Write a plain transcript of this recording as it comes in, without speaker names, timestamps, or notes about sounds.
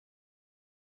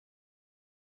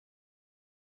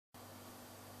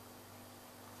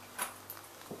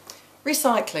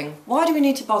Recycling. Why do we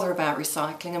need to bother about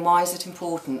recycling and why is it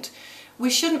important?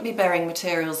 We shouldn't be burying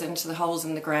materials into the holes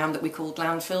in the ground that we call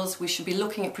landfills. We should be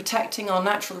looking at protecting our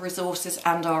natural resources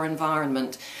and our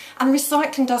environment. And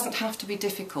recycling doesn't have to be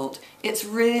difficult. It's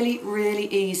really, really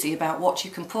easy about what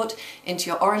you can put into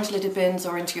your orange lidded bins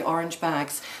or into your orange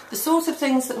bags. The sort of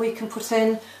things that we can put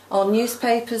in are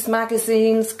newspapers,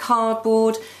 magazines,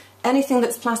 cardboard, anything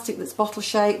that's plastic that's bottle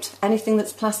shaped, anything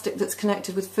that's plastic that's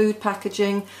connected with food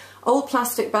packaging, old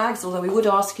plastic bags, although we would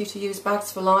ask you to use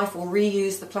bags for life or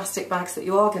reuse the plastic bags that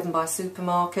you are given by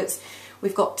supermarkets.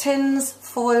 We've got tins,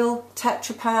 foil,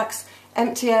 Tetra Paks,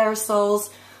 empty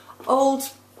aerosols, old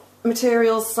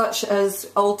materials such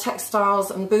as old textiles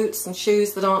and boots and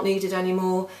shoes that aren't needed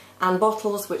anymore, and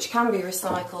bottles which can be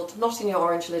recycled, not in your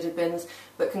orange lidded bins,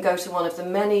 but can go to one of the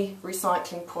many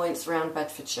recycling points around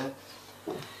Bedfordshire.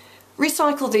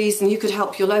 Recycle these and you could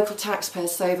help your local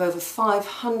taxpayers save over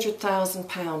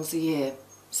 £500,000 a year.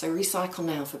 So recycle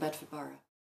now for Bedford Borough.